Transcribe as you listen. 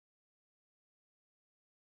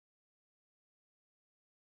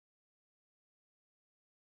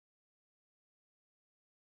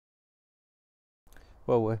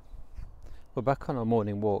Well, we're back on our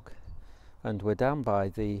morning walk, and we're down by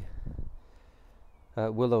the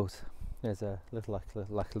willows. There's a little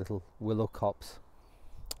little willow copse,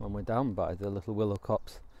 and we're down by the little willow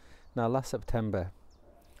copse. Now, last September,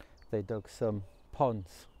 they dug some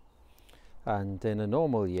ponds, and in a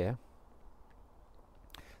normal year,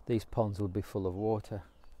 these ponds would be full of water,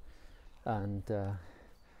 and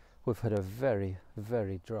we've had a very,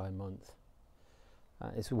 very dry month.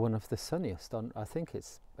 It's one of the sunniest I think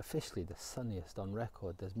it's officially the sunniest on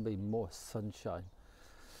record. There's been more sunshine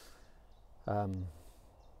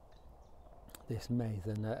this May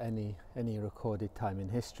than any recorded time in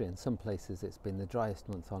history. In some places it's been the driest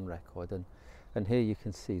month on record, and here you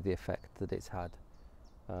can see the effect that it's had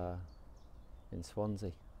in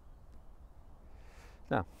Swansea.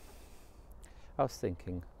 Now, I was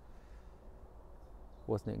thinking,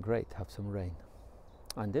 wasn't it great to have some rain?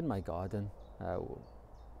 And in my garden,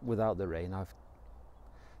 without the rain, I've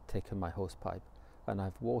taken my hose pipe and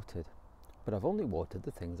I've watered, but I've only watered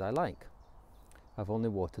the things I like. I've only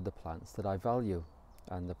watered the plants that I value,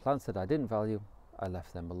 and the plants that I didn't value, I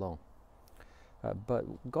left them alone. But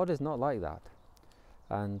God is not like that,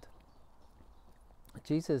 and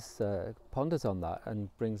Jesus ponders on that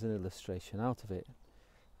and brings an illustration out of it,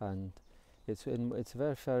 and it's a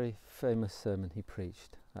very, very famous sermon he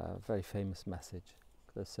preached, a very famous message,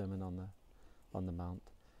 the Sermon on the Mount.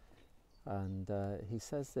 And he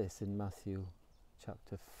says this in Matthew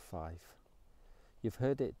chapter 5. You've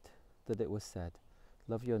heard it that it was said,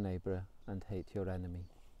 love your neighbour and hate your enemy.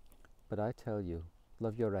 But I tell you,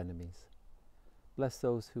 love your enemies. Bless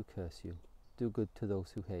those who curse you. Do good to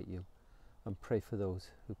those who hate you. And pray for those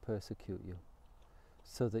who persecute you,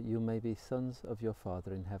 so that you may be sons of your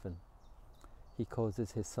Father in heaven. He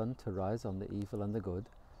causes his sun to rise on the evil and the good,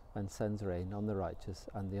 and sends rain on the righteous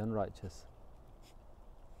and the unrighteous.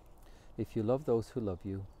 If you love those who love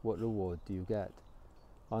you, what reward do you get?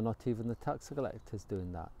 Are not even the tax collectors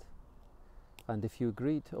doing that? And if you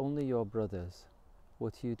greet only your brothers,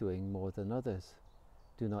 what are you doing more than others?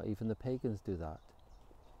 Do not even the pagans do that?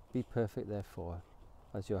 Be perfect, therefore,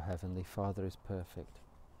 as your heavenly Father is perfect.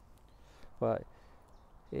 But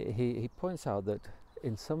he points out that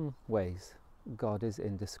in some ways God is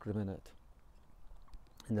indiscriminate.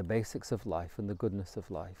 In the basics of life and the goodness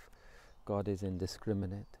of life, God is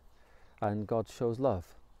indiscriminate. And God shows love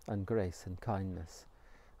and grace and kindness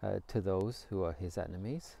to those who are his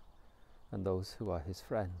enemies and those who are his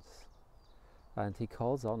friends. And he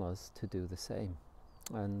calls on us to do the same,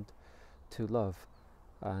 and to love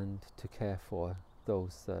and to care for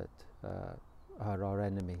those that are our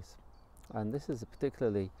enemies. And this is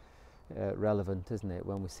particularly relevant, isn't it,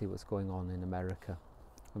 when we see what's going on in America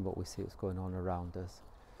and what we see what's going on around us.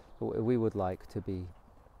 We would like to be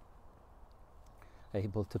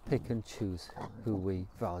able to pick and choose who we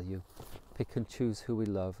value, pick and choose who we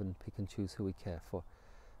love, and pick and choose who we care for.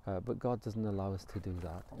 But God doesn't allow us to do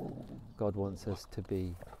that. God wants us to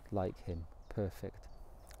be like him, perfect,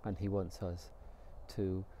 and he wants us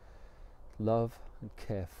to love and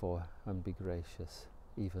care for and be gracious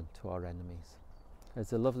even to our enemies.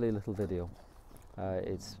 There's a lovely little video.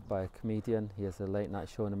 It's by a comedian. He has a late night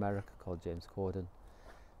show in America called James Corden,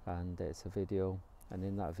 and it's a video, and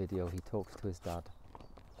in that video he talks to his dad,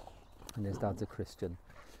 and his dad's a Christian.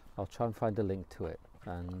 I'll try and find a link to it,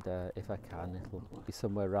 and if I can, it'll be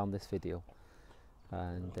somewhere around this video,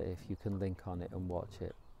 and if you can link on it and watch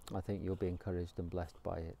it, I think you'll be encouraged and blessed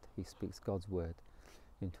by it. He speaks God's word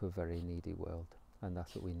into a very needy world, and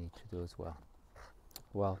that's what we need to do as well.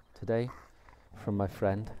 Well, today, from my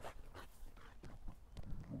friend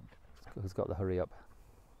who's got the hurry up,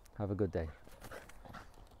 have a good day.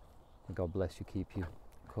 And God bless you, keep you,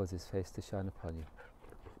 cause his face to shine upon you,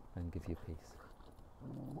 and give you peace.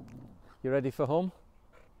 You ready for home?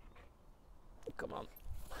 Come on.